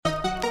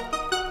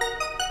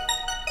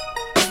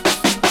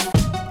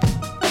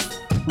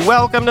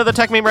Welcome to the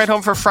Tech Meme Ride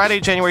Home for Friday,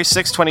 January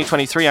 6,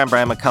 2023. I'm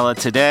Brian McCullough.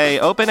 Today,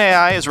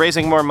 OpenAI is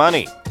raising more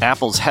money.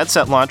 Apple's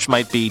headset launch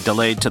might be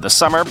delayed to the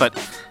summer, but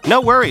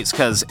no worries,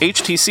 because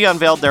HTC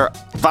unveiled their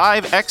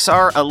Vive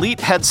XR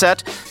Elite headset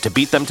to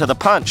beat them to the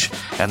punch.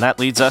 And that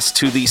leads us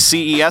to the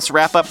CES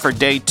wrap-up for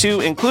day 2,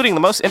 including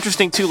the most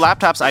interesting 2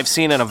 laptops I've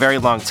seen in a very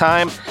long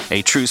time,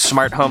 a true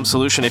smart home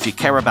solution if you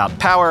care about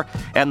power,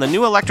 and the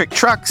new electric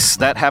trucks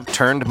that have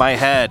turned my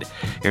head.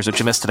 Here's what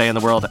you missed today in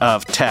the world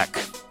of tech.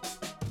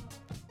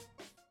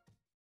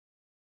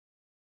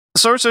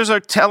 Sources are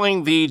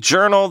telling the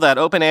Journal that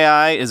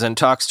OpenAI is in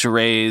talks to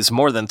raise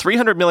more than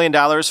 $300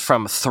 million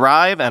from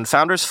Thrive and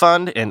Founders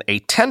Fund in a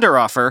tender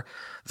offer,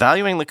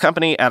 valuing the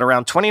company at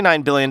around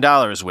 $29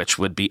 billion, which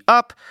would be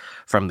up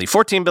from the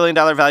 $14 billion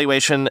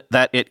valuation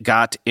that it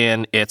got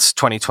in its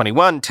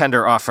 2021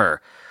 tender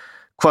offer.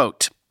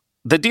 Quote,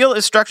 "The deal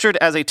is structured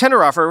as a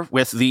tender offer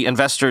with the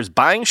investors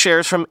buying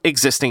shares from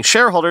existing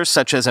shareholders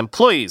such as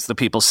employees," the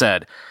people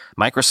said.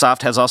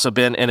 Microsoft has also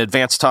been in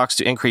advanced talks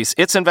to increase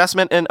its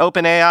investment in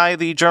OpenAI,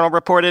 the Journal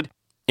reported.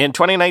 In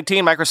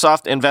 2019,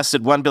 Microsoft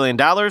invested $1 billion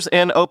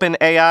in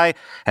OpenAI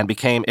and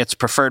became its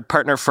preferred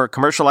partner for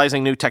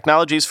commercializing new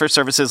technologies for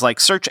services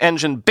like search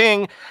engine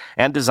Bing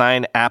and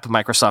design app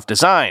Microsoft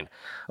Design.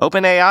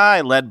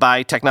 OpenAI, led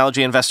by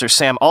technology investor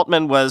Sam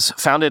Altman, was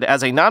founded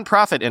as a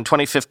nonprofit in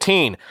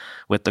 2015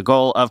 with the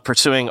goal of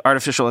pursuing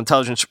artificial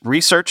intelligence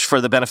research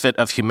for the benefit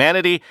of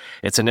humanity.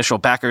 Its initial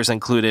backers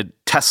included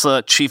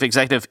Tesla chief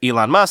executive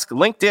Elon Musk,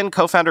 LinkedIn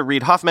co-founder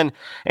Reid Hoffman,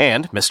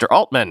 and Mr.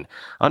 Altman.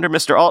 Under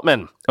Mr.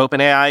 Altman,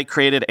 OpenAI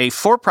created a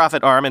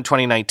for-profit arm in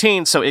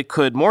 2019 so it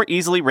could more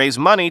easily raise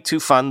money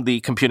to fund the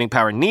computing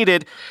power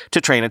needed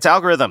to train its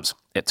algorithms.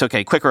 It took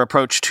a quicker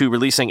approach to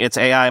releasing its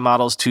AI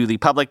models to the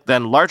public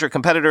than larger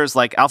competitors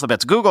like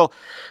Alphabet's Google,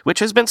 which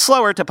has been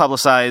slower to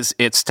publicize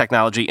its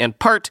technology in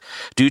part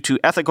due to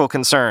ethical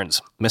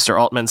concerns. Mr.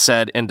 Altman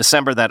said in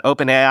December that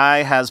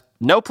OpenAI has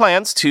no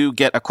plans to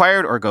get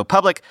acquired or go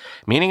public,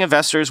 meaning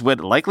investors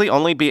would likely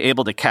only be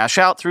able to cash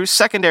out through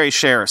secondary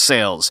share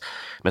sales.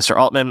 Mr.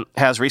 Altman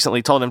has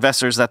recently told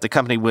investors that the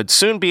company would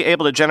soon be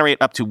able to generate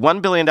up to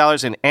 $1 billion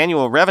in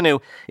annual revenue,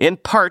 in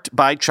part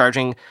by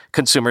charging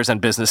consumers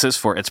and businesses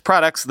for its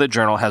products, the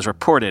Journal has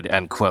reported,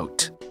 end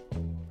quote.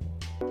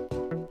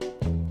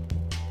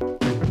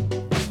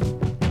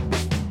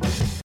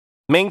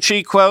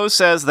 Ming-Chi Kuo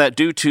says that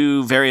due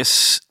to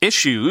various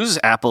issues,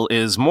 Apple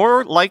is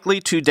more likely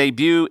to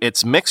debut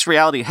its mixed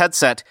reality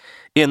headset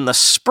in the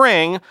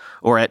spring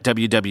or at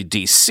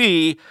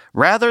WWDC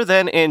rather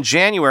than in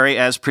January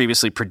as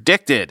previously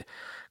predicted.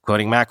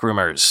 Quoting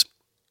MacRumors,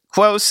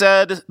 Kuo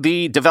said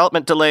the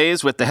development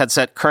delays with the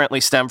headset currently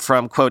stem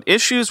from, quote,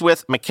 issues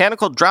with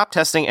mechanical drop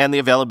testing and the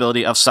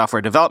availability of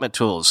software development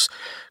tools.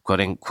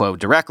 Quoting Kuo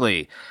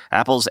directly,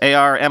 Apple's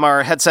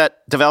AR/MR headset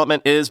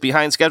development is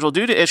behind schedule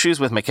due to issues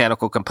with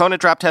mechanical component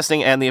drop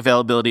testing and the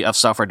availability of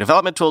software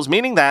development tools,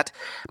 meaning that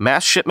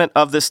mass shipment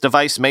of this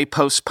device may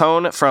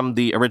postpone from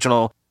the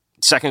original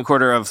second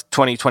quarter of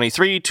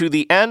 2023 to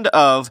the end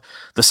of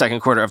the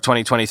second quarter of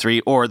 2023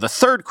 or the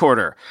third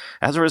quarter.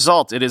 As a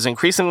result, it is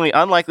increasingly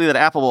unlikely that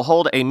Apple will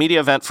hold a media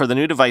event for the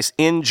new device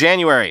in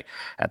January.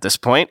 At this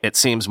point, it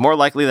seems more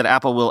likely that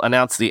Apple will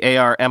announce the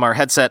AR/MR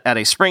headset at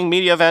a spring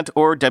media event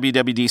or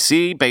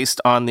WWDC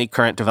based on the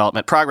current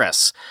development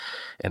progress.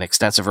 An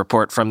extensive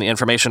report from The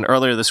Information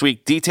earlier this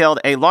week detailed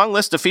a long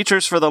list of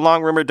features for the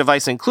long-rumored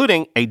device,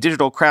 including a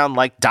digital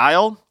crown-like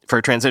dial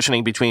for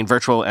transitioning between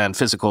virtual and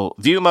physical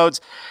view modes,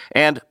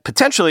 and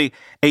potentially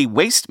a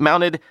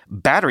waist-mounted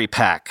battery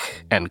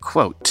pack, end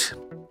quote.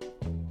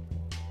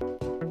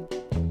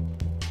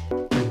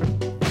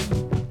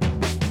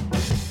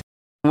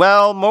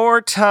 Well, more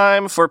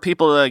time for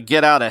people to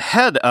get out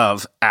ahead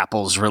of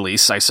Apple's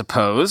release, I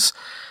suppose.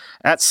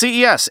 At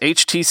CES,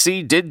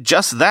 HTC did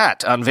just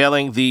that,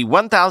 unveiling the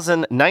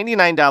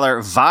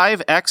 $1,099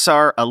 Vive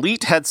XR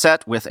Elite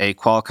headset with a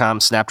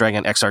Qualcomm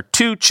Snapdragon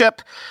XR2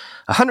 chip,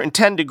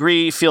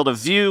 110-degree field of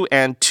view,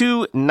 and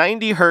two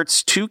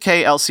 90Hz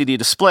 2K LCD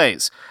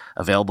displays,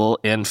 available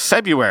in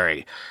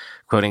February.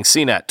 Quoting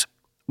CNET,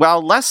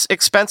 while less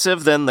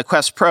expensive than the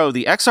Quest Pro,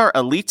 the XR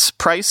Elite's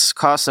price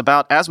costs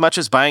about as much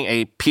as buying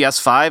a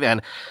PS5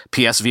 and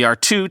PSVR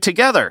 2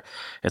 together.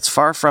 It's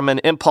far from an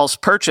impulse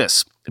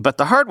purchase. But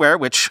the hardware,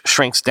 which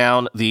shrinks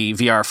down the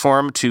VR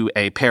form to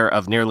a pair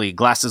of nearly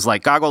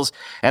glasses-like goggles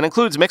and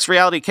includes mixed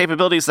reality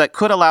capabilities that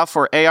could allow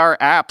for AR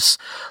apps,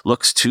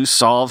 looks to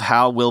solve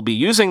how we'll be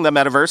using the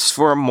metaverse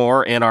for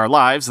more in our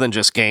lives than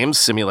just games,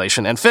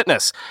 simulation, and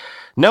fitness.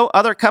 No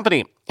other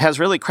company has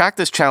really cracked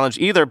this challenge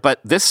either,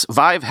 but this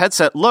Vive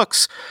headset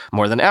looks,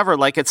 more than ever,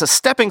 like it's a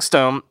stepping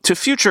stone to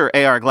future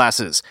AR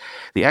glasses.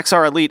 The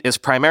XR Elite is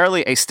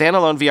primarily a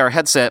standalone VR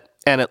headset,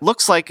 and it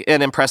looks like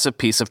an impressive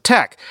piece of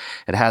tech.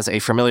 It has a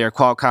familiar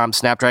Qualcomm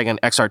Snapdragon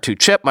XR2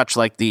 chip, much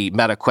like the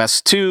Meta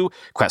Quest 2,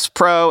 Quest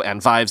Pro,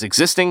 and Vive's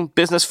existing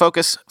business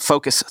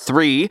Focus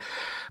 3,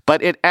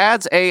 but it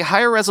adds a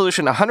higher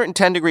resolution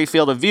 110-degree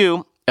field of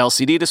view,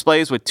 LCD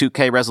displays with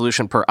 2K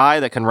resolution per eye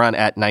that can run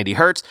at 90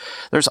 hertz.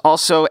 There's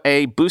also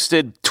a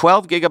boosted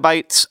 12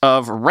 gigabytes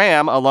of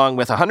RAM along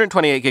with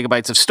 128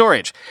 gigabytes of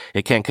storage.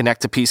 It can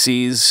connect to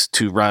PCs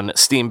to run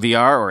Steam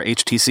VR or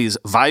HTC's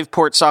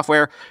Viveport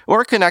software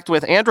or connect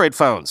with Android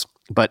phones.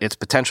 But its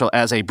potential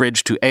as a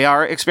bridge to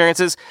AR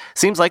experiences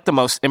seems like the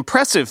most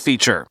impressive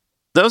feature.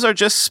 Those are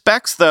just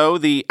specs, though.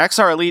 The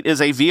XR Elite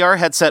is a VR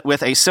headset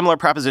with a similar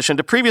proposition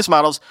to previous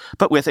models,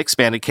 but with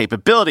expanded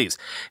capabilities.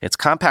 Its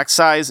compact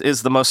size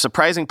is the most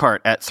surprising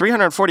part. At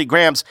 340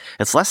 grams,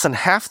 it's less than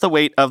half the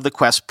weight of the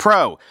Quest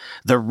Pro.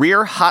 The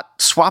rear hot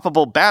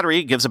swappable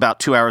battery gives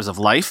about 2 hours of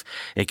life.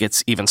 It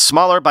gets even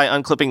smaller by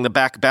unclipping the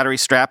back battery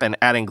strap and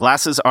adding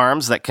glasses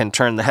arms that can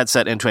turn the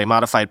headset into a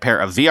modified pair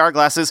of VR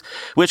glasses,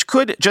 which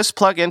could just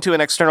plug into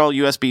an external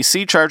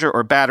USB-C charger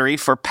or battery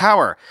for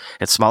power.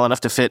 It's small enough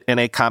to fit in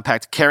a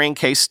compact carrying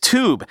case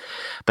tube.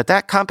 But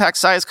that compact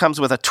size comes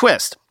with a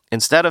twist.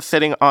 Instead of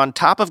fitting on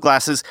top of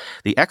glasses,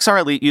 the XR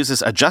Elite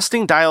uses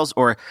adjusting dials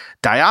or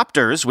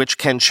diopters, which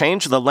can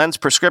change the lens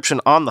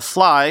prescription on the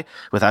fly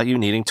without you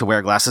needing to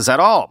wear glasses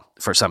at all,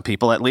 for some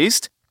people at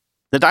least.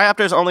 The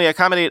diopters only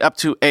accommodate up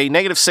to a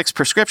 -6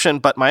 prescription,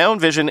 but my own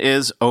vision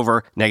is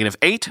over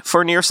 -8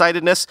 for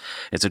nearsightedness.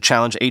 It's a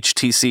challenge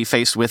HTC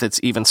faced with its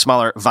even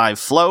smaller Vive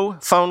Flow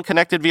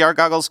phone-connected VR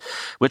goggles,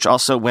 which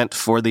also went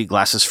for the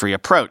glasses-free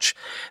approach.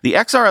 The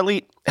XR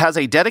Elite has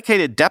a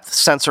dedicated depth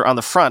sensor on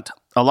the front,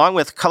 along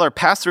with color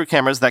pass-through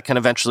cameras that can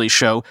eventually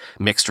show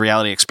mixed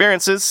reality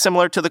experiences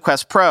similar to the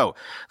Quest Pro.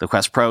 The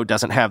Quest Pro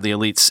doesn't have the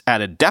Elite's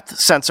added depth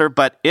sensor,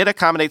 but it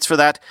accommodates for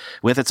that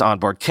with its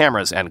onboard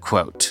cameras, end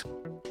quote.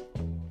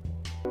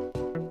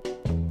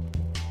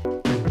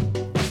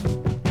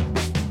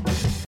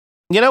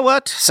 You know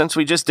what? Since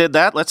we just did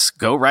that, let's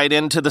go right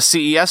into the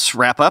CES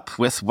wrap-up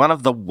with one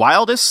of the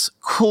wildest,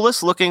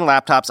 coolest-looking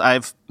laptops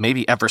I've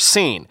maybe ever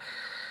seen.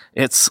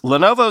 It's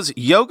Lenovo's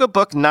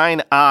YogaBook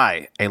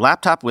 9i, a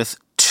laptop with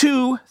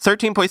two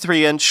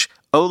 13.3-inch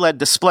OLED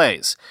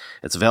displays.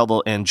 It's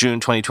available in June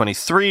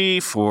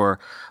 2023 for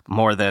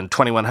more than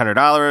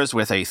 $2,100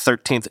 with a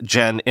 13th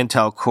gen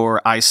Intel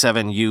Core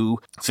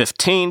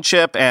i7-U15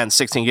 chip and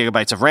 16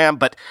 gigabytes of RAM.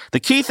 But the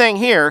key thing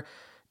here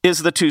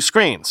is the two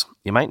screens.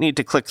 You might need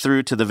to click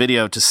through to the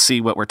video to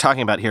see what we're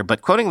talking about here,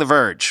 but quoting The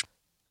Verge,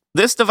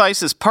 this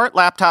device is part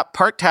laptop,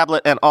 part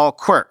tablet, and all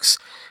quirks.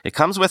 It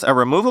comes with a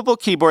removable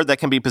keyboard that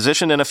can be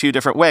positioned in a few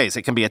different ways.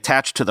 It can be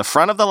attached to the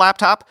front of the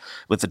laptop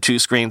with the two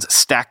screens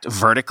stacked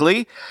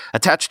vertically,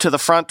 attached to the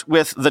front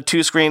with the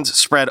two screens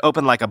spread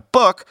open like a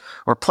book,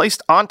 or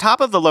placed on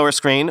top of the lower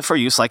screen for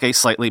use like a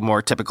slightly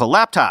more typical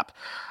laptop.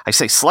 I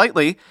say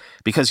slightly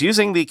because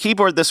using the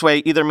keyboard this way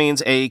either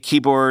means a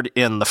keyboard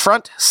in the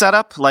front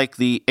setup, like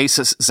the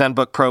Asus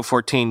ZenBook Pro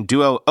 14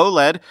 Duo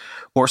OLED,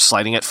 or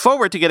sliding it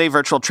forward to get a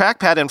virtual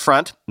trackpad in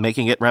front,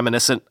 making it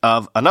reminiscent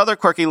of another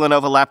quirky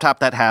Lenovo laptop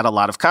that had a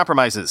lot of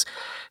compromises.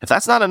 If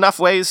that's not enough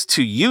ways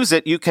to use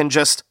it, you can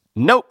just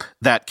nope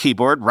that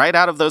keyboard right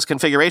out of those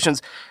configurations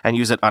and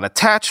use it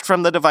unattached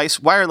from the device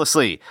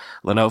wirelessly.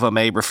 Lenovo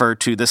may refer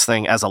to this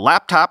thing as a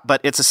laptop, but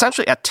it's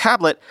essentially a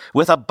tablet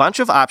with a bunch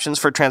of options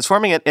for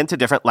transforming it into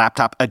different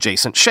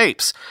laptop-adjacent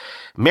shapes.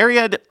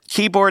 Myriad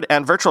keyboard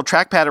and virtual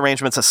trackpad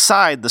arrangements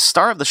aside, the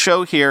star of the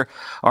show here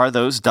are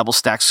those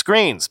double-stacked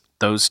screens.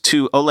 Those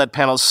two OLED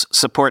panels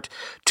support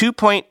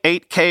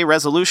 2.8K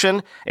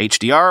resolution,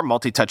 HDR,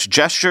 multi-touch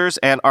gestures,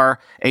 and are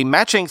a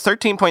matching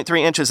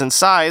 13.3 inches in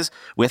size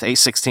with a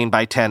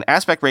 16:10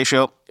 aspect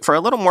ratio for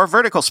a little more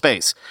vertical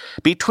space.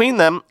 Between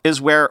them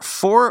is where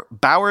 4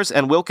 Bowers &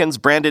 Wilkins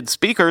branded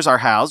speakers are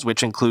housed,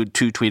 which include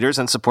 2 tweeters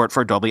and support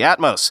for Dolby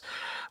Atmos.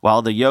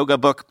 While the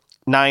YogaBook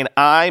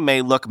 9i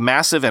may look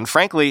massive and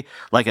frankly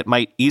like it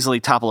might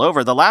easily topple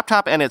over, the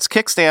laptop and its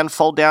kickstand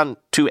fold down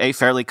to a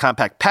fairly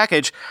compact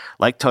package,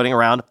 like toting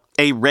around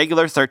a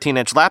regular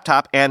 13-inch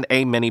laptop and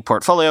a mini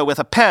portfolio with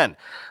a pen.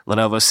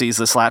 Lenovo sees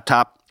this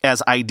laptop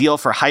as ideal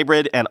for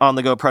hybrid and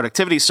on-the-go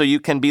productivity, so you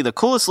can be the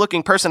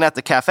coolest-looking person at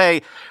the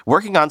cafe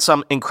working on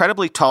some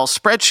incredibly tall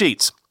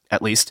spreadsheets,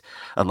 at least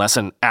unless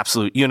an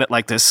absolute unit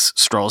like this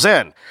strolls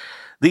in.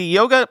 The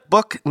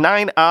YogaBook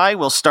 9i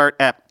will start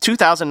at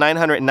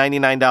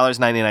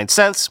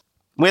 $2,999.99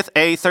 with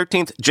a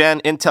 13th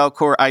gen Intel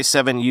Core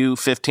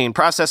i7-U15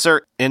 processor,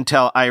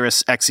 Intel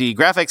Iris Xe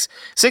graphics,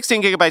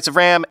 16 gigabytes of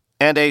RAM,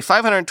 and a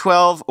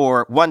 512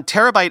 or 1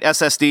 terabyte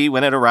SSD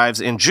when it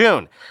arrives in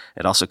June.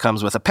 It also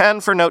comes with a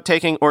pen for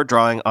note-taking or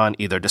drawing on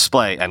either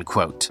display, end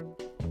quote.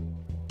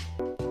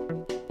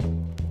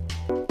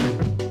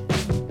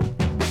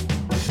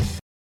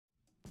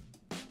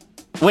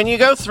 When you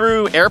go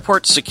through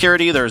airport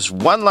security, there's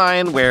one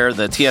line where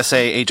the TSA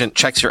agent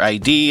checks your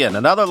ID and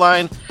another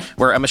line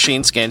where a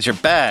machine scans your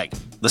bag.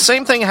 The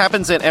same thing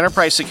happens in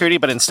enterprise security,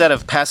 but instead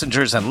of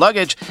passengers and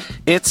luggage,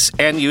 it's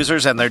end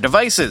users and their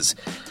devices.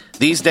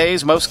 These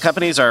days, most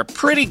companies are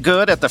pretty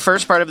good at the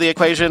first part of the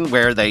equation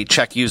where they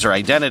check user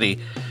identity,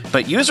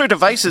 but user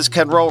devices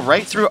can roll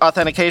right through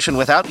authentication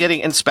without getting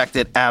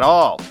inspected at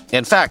all.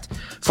 In fact,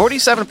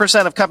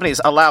 47% of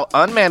companies allow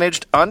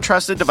unmanaged,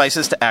 untrusted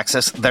devices to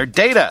access their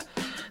data.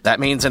 That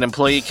means an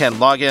employee can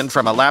log in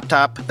from a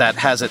laptop that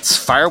has its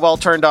firewall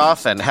turned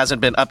off and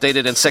hasn't been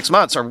updated in 6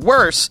 months. Or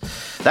worse,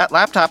 that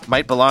laptop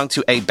might belong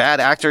to a bad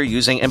actor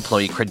using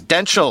employee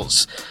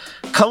credentials.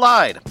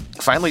 Kolide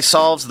finally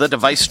solves the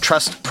device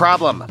trust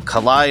problem.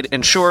 Kolide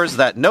ensures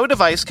that no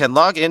device can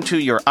log into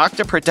your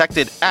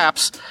Okta-protected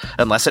apps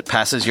unless it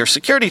passes your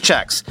security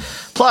checks.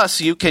 Plus,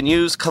 you can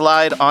use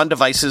Kolide on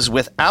devices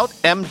without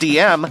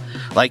MDM,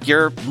 like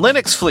your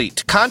Linux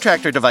fleet,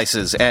 contractor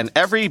devices, and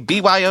every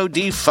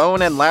BYOD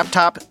phone and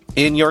laptop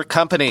in your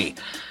company.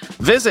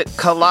 Visit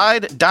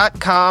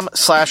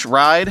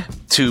kolide.com/ride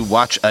to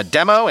watch a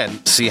demo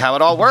and see how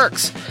it all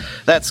works.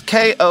 That's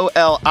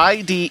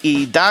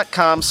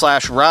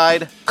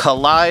KOLIDE.com/ride,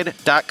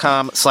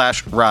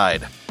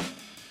 kolide.com/ride.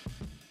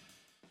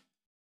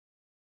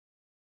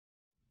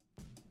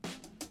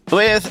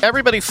 With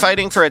everybody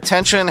fighting for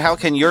attention, how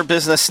can your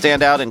business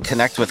stand out and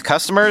connect with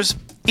customers?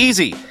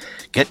 Easy.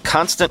 Get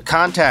Constant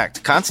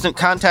Contact. Constant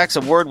Contact's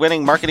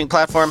award-winning marketing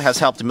platform has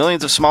helped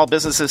millions of small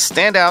businesses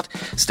stand out,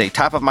 stay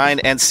top of mind,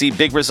 and see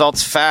big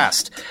results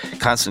fast.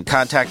 Constant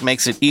Contact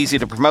makes it easy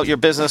to promote your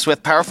business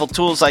with powerful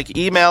tools like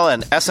email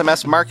and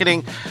SMS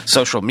marketing,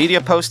 social media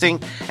posting,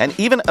 and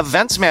even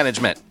events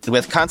management.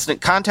 With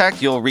Constant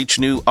Contact, you'll reach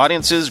new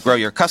audiences, grow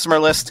your customer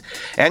list,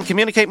 and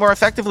communicate more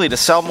effectively to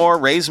sell more,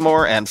 raise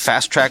more, and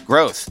fast-track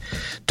growth.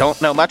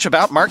 Don't know much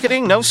about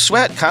marketing? No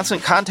sweat.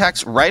 Constant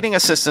Contact's writing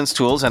assistance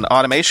tools and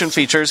automation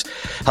features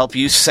help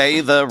you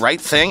say the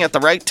right thing at the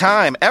right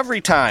time,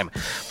 every time.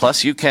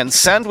 Plus, you can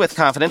send with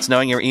confidence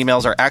knowing your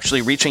emails are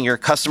actually reaching your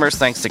customers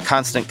thanks to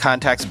Constant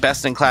Contact's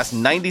best-in-class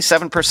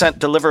 97%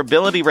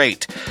 deliverability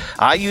rate.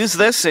 I use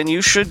this, and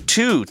you should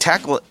too.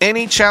 Tackle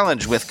any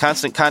challenge with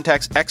Constant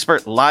Contact's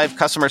expert live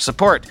customer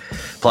support.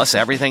 Plus,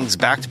 everything's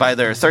backed by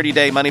their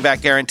 30-day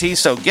money-back guarantee,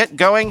 so get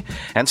going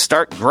and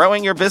start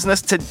growing your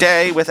business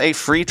today with a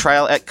free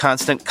trial at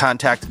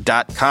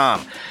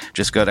ConstantContact.com.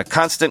 Just go to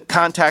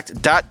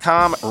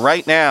ConstantContact.com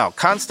right now.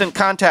 Constant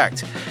Contact,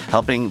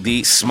 helping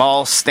the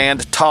small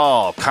stand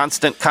tall.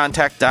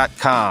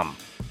 ConstantContact.com.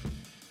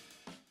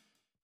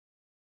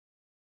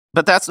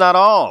 But that's not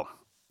all.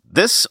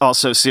 This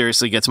also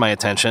seriously gets my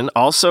attention,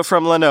 also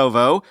from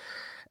Lenovo,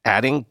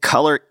 adding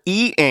Color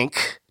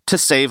e-ink to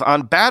save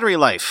on battery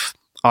life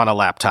on a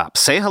laptop.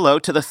 Say hello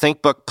to the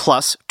ThinkBook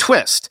Plus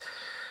Twist.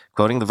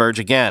 Quoting The Verge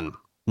again.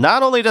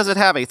 Not only does it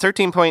have a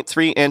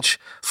 13.3-inch,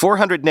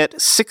 400-nit,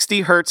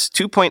 60Hz,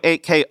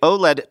 2.8K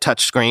OLED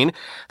touchscreen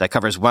that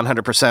covers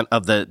 100%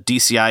 of the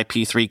DCI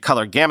P3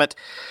 color gamut,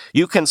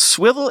 you can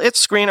swivel its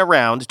screen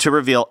around to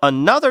reveal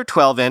another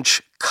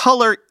 12-inch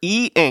Color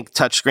e-ink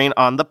touchscreen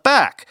on the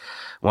back,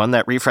 one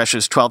that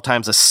refreshes 12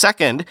 times a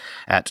second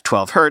at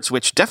 12 Hz,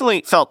 which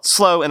definitely felt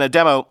slow in a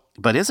demo,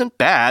 but isn't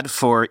bad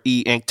for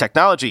e-ink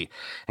technology.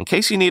 In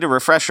case you need a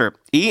refresher,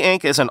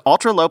 e-ink is an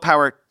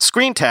ultra-low-power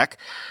screen tech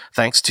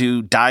thanks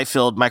to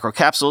dye-filled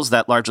microcapsules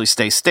that largely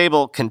stay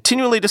stable,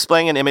 continually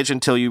displaying an image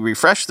until you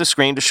refresh the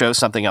screen to show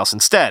something else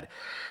instead.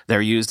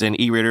 They're used in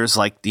e-readers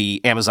like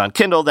the Amazon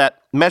Kindle that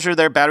measure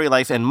their battery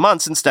life in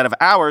months instead of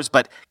hours,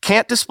 but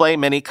can't display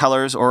many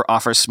colors or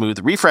offer smooth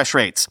refresh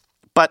rates.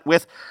 But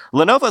with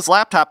Lenovo's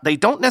laptop, they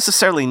don't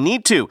necessarily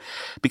need to,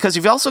 because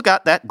you've also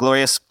got that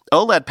glorious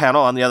OLED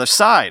panel on the other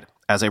side.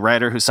 As a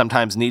writer who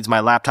sometimes needs my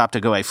laptop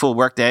to go a full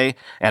workday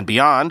and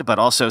beyond, but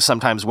also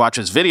sometimes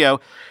watches video,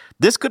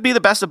 this could be the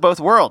best of both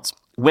worlds.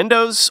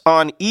 Windows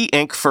on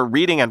e-ink for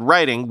reading and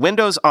writing,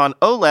 Windows on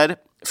OLED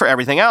for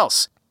everything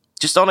else.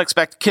 Just don't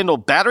expect Kindle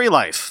battery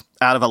life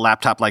out of a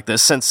laptop like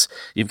this, since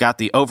you've got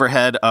the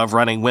overhead of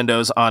running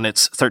Windows on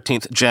its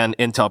 13th gen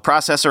Intel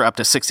processor, up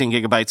to 16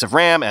 gigabytes of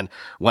RAM and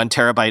 1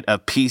 terabyte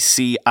of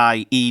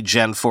PCIe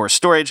Gen 4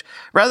 storage,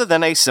 rather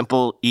than a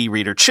simple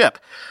e-reader chip.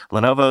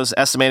 Lenovo's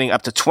estimating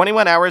up to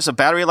 21 hours of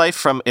battery life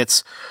from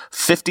its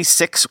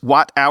 56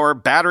 watt-hour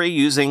battery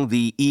using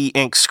the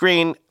e-ink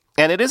screen,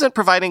 and it isn't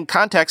providing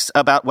context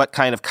about what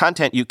kind of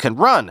content you can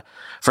run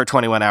for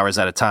 21 hours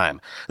at a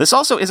time. This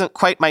also isn't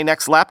quite my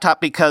next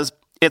laptop because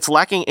it's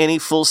lacking any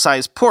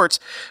full-size ports,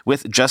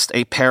 with just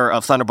a pair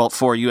of Thunderbolt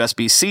 4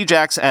 USB-C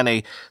jacks and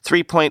a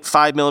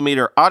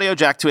 3.5mm audio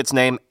jack to its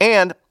name,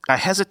 and I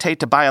hesitate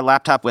to buy a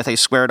laptop with a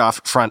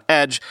squared-off front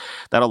edge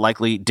that'll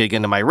likely dig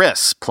into my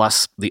wrists.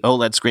 Plus, the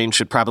OLED screen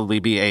should probably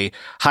be a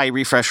high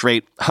refresh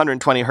rate,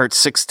 120Hz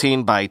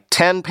 16 by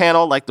 10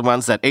 panel like the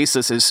ones that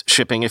Asus is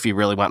shipping if you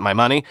really want my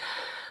money.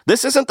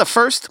 This isn't the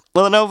first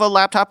Lenovo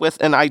laptop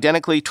with an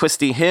identically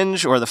twisty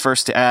hinge or the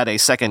first to add a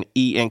second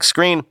e-ink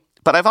screen,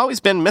 but I've always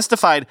been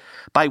mystified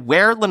by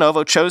where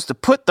Lenovo chose to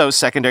put those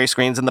secondary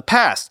screens in the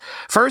past.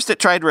 First, it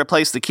tried to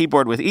replace the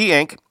keyboard with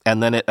e-ink,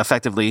 and then it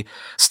effectively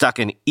stuck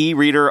an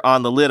e-reader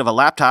on the lid of a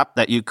laptop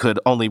that you could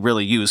only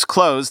really use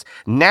closed.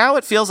 Now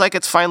it feels like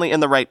it's finally in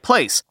the right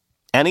place.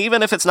 And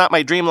even if it's not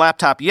my dream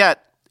laptop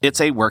yet,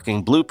 it's a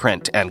working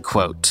blueprint, end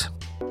quote.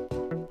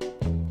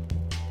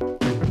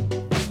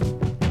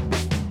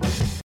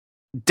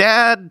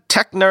 Dad,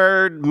 tech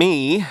nerd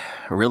me,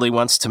 really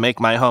wants to make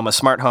my home a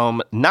smart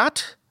home,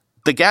 not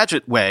the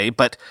gadget way,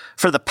 but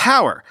for the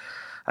power.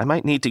 I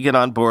might need to get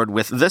on board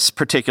with this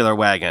particular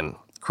wagon.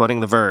 Quoting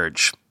The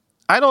Verge,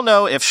 I don't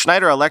know if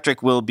Schneider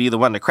Electric will be the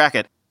one to crack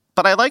it,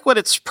 but I like what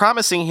it's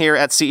promising here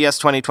at CES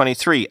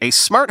 2023, a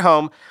smart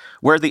home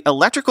where the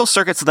electrical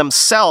circuits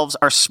themselves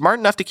are smart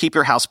enough to keep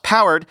your house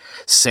powered,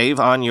 save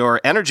on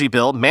your energy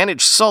bill,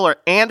 manage solar,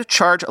 and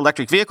charge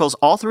electric vehicles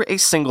all through a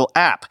single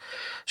app.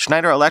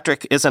 Schneider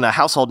Electric isn't a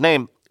household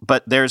name,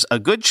 but there's a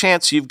good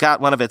chance you've got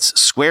one of its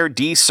Square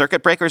D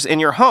circuit breakers in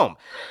your home.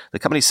 The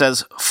company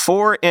says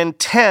 4 in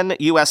 10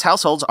 U.S.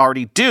 households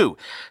already do.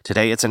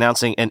 Today, it's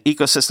announcing an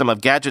ecosystem of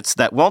gadgets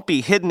that won't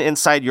be hidden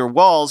inside your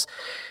walls,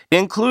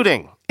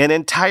 including an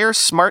entire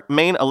smart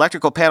main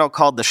electrical panel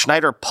called the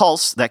Schneider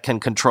Pulse that can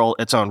control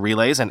its own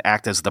relays and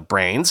act as the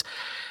brains,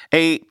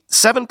 a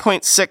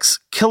 7.6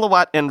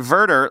 kilowatt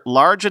inverter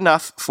large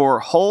enough for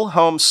whole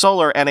home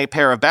solar and a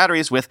pair of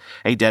batteries with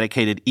a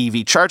dedicated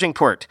EV charging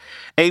port,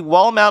 a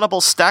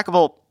wall-mountable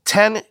stackable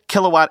 10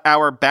 kilowatt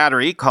hour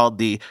battery called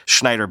the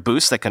Schneider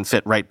Boost that can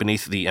fit right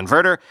beneath the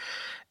inverter,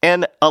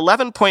 an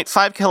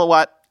 11.5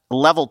 kilowatt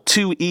level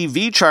 2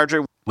 EV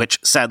charger, which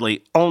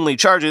sadly only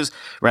charges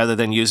rather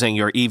than using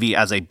your EV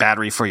as a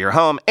battery for your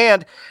home,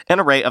 and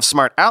an array of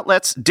smart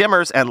outlets,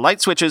 dimmers, and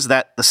light switches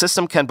that the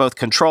system can both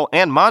control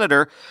and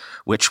monitor,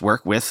 which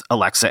work with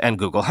Alexa and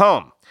Google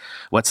Home.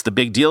 What's the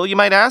big deal, you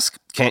might ask?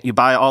 Can't you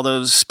buy all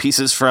those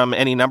pieces from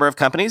any number of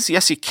companies?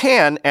 Yes, you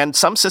can, and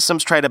some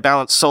systems try to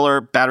balance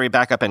solar, battery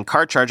backup, and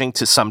car charging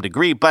to some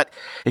degree, but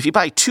if you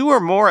buy 2 or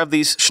more of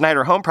these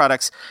Schneider home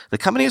products, the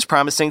company is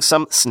promising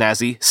some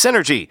snazzy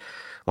synergy.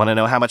 Want to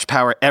know how much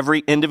power every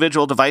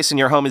individual device in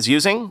your home is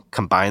using?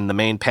 Combine the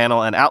main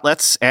panel and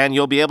outlets, and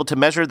you'll be able to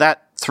measure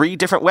that 3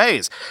 different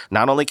ways.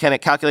 Not only can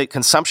it calculate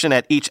consumption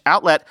at each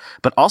outlet,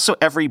 but also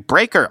every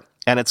breaker.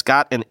 And it's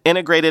got an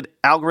integrated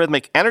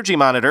algorithmic energy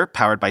monitor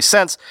powered by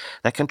Sense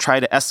that can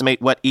try to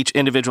estimate what each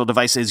individual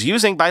device is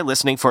using by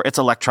listening for its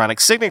electronic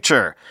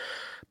signature.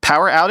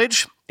 Power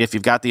outage? If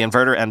you've got the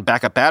inverter and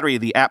backup battery,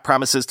 the app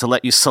promises to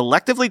let you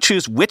selectively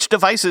choose which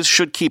devices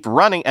should keep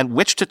running and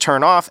which to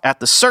turn off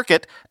at the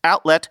circuit,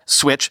 outlet,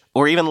 switch,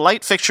 or even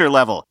light fixture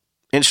level.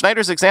 In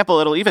Schneider's example,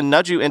 it'll even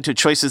nudge you into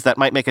choices that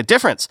might make a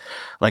difference,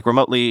 like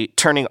remotely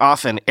turning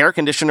off an air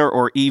conditioner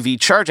or EV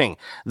charging.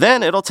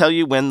 Then it'll tell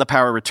you when the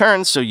power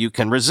returns so you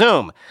can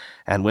resume.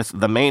 And with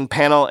the main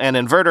panel and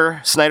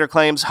inverter, Schneider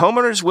claims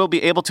homeowners will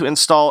be able to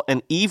install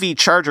an EV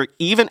charger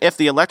even if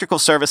the electrical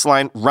service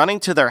line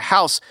running to their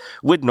house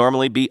would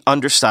normally be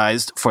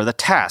undersized for the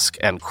task,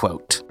 end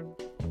quote.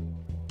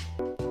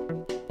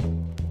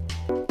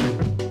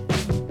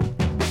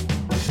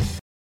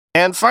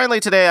 And finally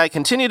today, I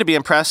continue to be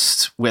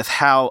impressed with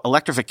how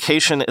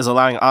electrification is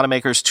allowing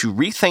automakers to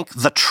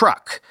rethink the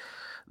truck.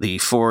 The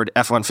Ford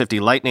F-150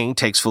 Lightning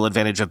takes full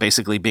advantage of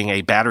basically being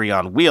a battery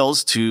on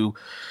wheels to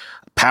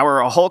power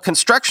a whole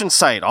construction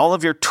site, all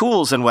of your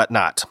tools and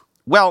whatnot.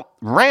 Well,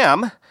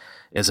 Ram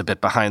is a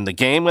bit behind the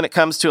game when it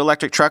comes to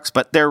electric trucks,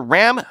 but their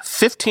Ram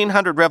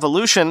 1500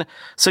 Revolution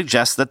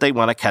suggests that they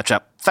want to catch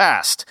up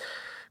fast.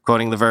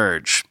 Quoting The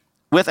Verge,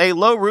 with a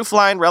low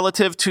roofline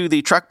relative to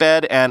the truck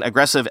bed and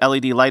aggressive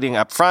LED lighting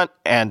up front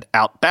and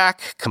out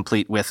back,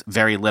 complete with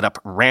very lit-up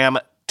Ram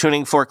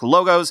tuning fork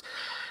logos,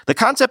 the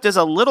concept is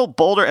a little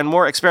bolder and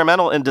more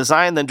experimental in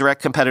design than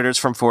direct competitors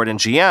from Ford and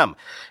GM.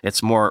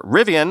 It's more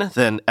Rivian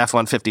than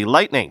F-150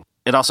 Lightning.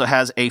 It also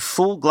has a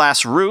full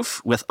glass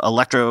roof with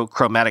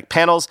electrochromatic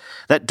panels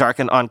that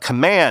darken on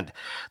command.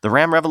 The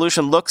Ram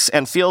Revolution looks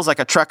and feels like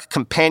a truck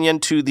companion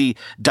to the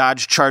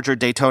Dodge Charger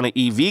Daytona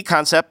EV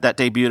concept that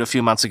debuted a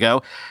few months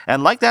ago.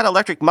 And like that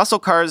electric muscle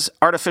car's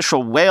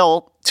artificial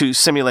wail to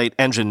simulate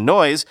engine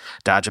noise,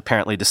 Dodge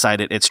apparently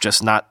decided it's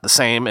just not the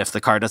same if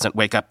the car doesn't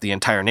wake up the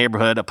entire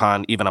neighborhood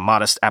upon even a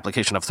modest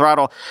application of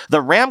throttle.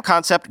 The Ram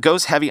concept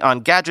goes heavy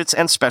on gadgets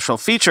and special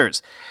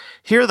features.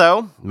 Here,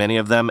 though, many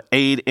of them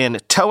aid in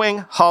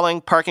towing,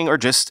 hauling, parking, or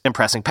just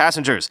impressing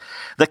passengers.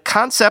 The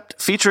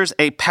concept features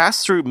a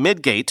pass-through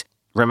midgate.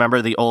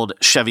 Remember the old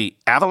Chevy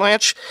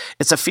Avalanche?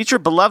 It's a feature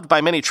beloved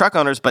by many truck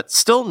owners, but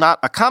still not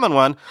a common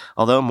one,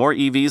 although more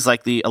EVs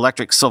like the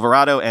electric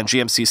Silverado and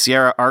GMC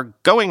Sierra are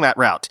going that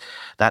route.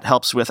 That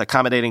helps with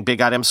accommodating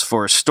big items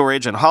for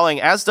storage and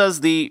hauling, as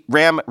does the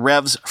Ram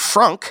Revs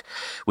Frunk,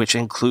 which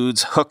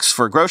includes hooks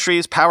for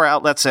groceries, power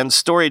outlets, and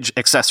storage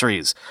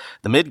accessories.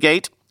 The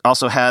midgate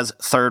also has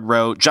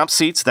third-row jump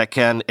seats that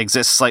can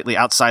exist slightly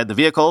outside the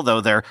vehicle, though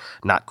they're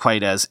not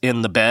quite as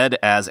in the bed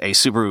as a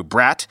Subaru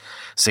Brat.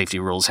 Safety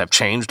rules have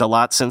changed a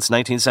lot since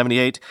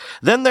 1978.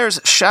 Then there's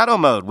shadow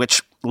mode,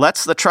 which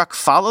lets the truck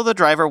follow the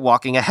driver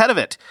walking ahead of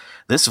it.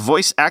 This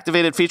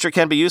voice-activated feature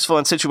can be useful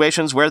in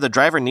situations where the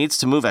driver needs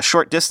to move a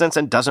short distance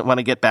and doesn't want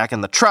to get back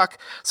in the truck,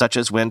 such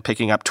as when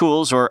picking up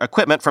tools or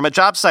equipment from a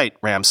job site,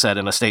 Ram said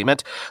in a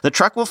statement. The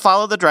truck will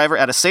follow the driver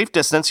at a safe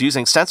distance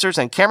using sensors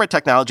and camera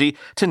technology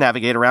to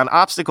navigate around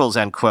obstacles,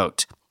 end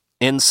quote.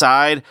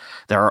 Inside,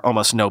 there are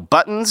almost no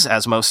buttons,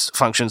 as most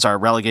functions are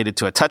relegated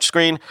to a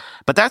touchscreen,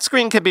 but that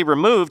screen can be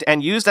removed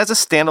and used as a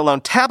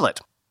standalone tablet.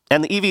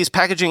 And the EV's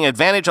packaging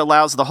advantage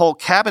allows the whole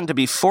cabin to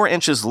be 4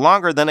 inches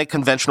longer than a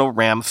conventional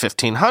Ram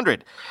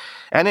 1500.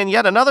 And in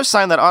yet another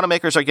sign that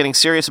automakers are getting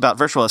serious about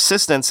virtual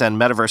assistants and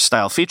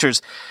metaverse-style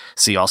features,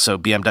 see also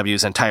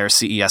BMW's entire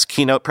CES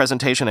keynote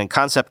presentation and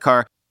concept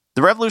car,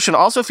 the Revolution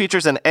also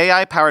features an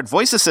AI-powered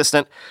voice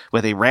assistant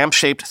with a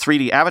ram-shaped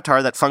 3D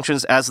avatar that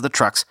functions as the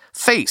truck's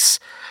face.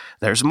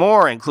 There's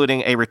more,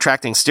 including a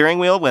retracting steering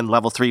wheel when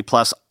Level 3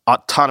 Plus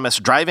autonomous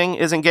driving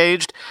is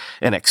engaged,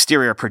 an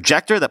exterior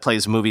projector that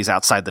plays movies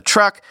outside the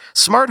truck,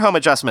 smart home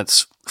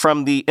adjustments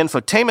from the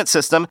infotainment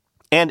system,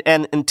 and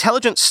an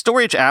intelligent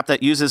storage app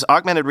that uses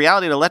augmented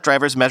reality to let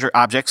drivers measure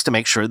objects to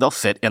make sure they'll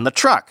fit in the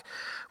truck.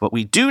 What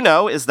we do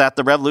know is that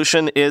the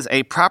Revolution is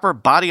a proper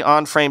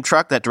body-on-frame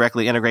truck that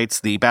directly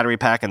integrates the battery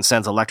pack and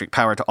sends electric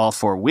power to all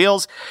four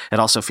wheels. It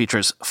also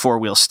features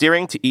four-wheel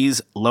steering to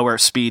ease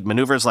lower-speed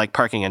maneuvers like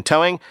parking and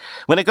towing.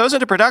 When it goes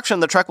into production,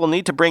 the truck will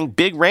need to bring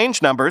big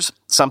range numbers,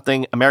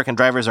 something American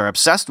drivers are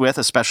obsessed with,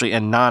 especially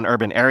in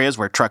non-urban areas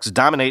where trucks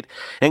dominate,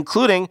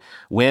 including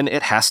when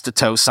it has to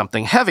tow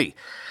something heavy.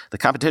 The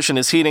competition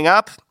is heating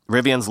up.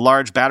 Rivian's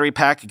large battery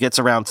pack gets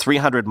around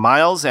 300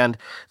 miles, and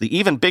the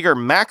even bigger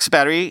Max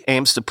battery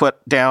aims to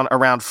put down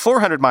around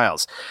 400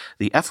 miles.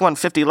 The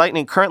F-150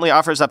 Lightning currently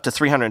offers up to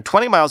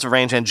 320 miles of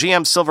range, and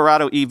GM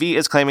Silverado EV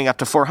is claiming up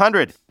to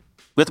 400.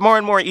 With more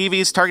and more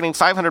EVs targeting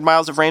 500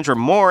 miles of range or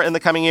more in the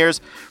coming years,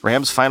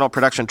 Ram's final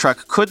production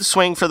truck could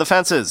swing for the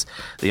fences.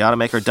 The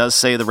automaker does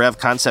say the Rev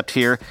concept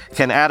here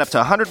can add up to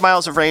 100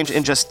 miles of range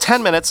in just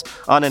 10 minutes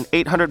on an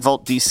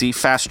 800-volt DC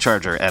fast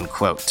charger, end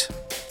quote.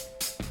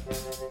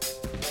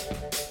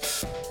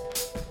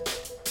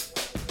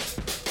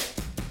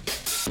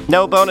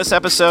 No bonus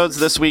episodes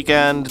this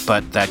weekend,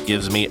 but that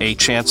gives me a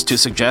chance to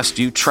suggest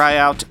you try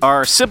out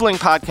our sibling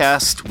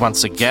podcast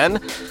once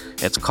again.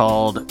 It's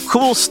called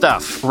Cool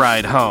Stuff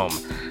Ride Home.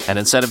 And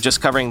instead of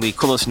just covering the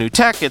coolest new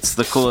tech, it's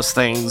the coolest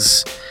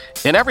things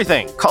in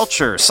everything.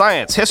 Culture,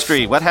 science,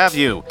 history, what have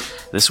you.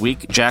 This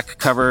week, Jack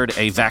covered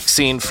a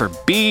vaccine for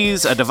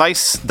bees, a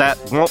device that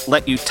won't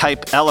let you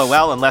type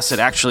LOL unless it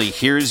actually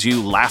hears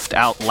you laughed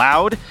out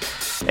loud.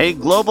 A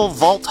global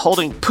vault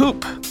holding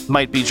poop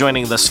might be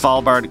joining the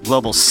Svalbard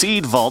Global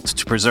Seed Vault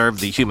to preserve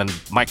the human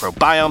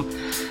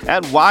microbiome,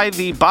 and why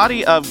the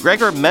body of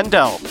Gregor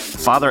Mendel,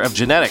 father of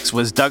genetics,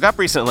 was dug up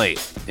recently.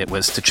 It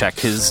was to check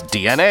his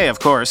DNA, of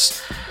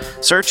course.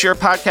 Search your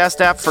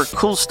podcast app for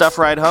Cool Stuff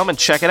Ride Home and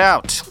check it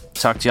out.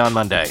 Talk to you on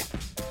Monday.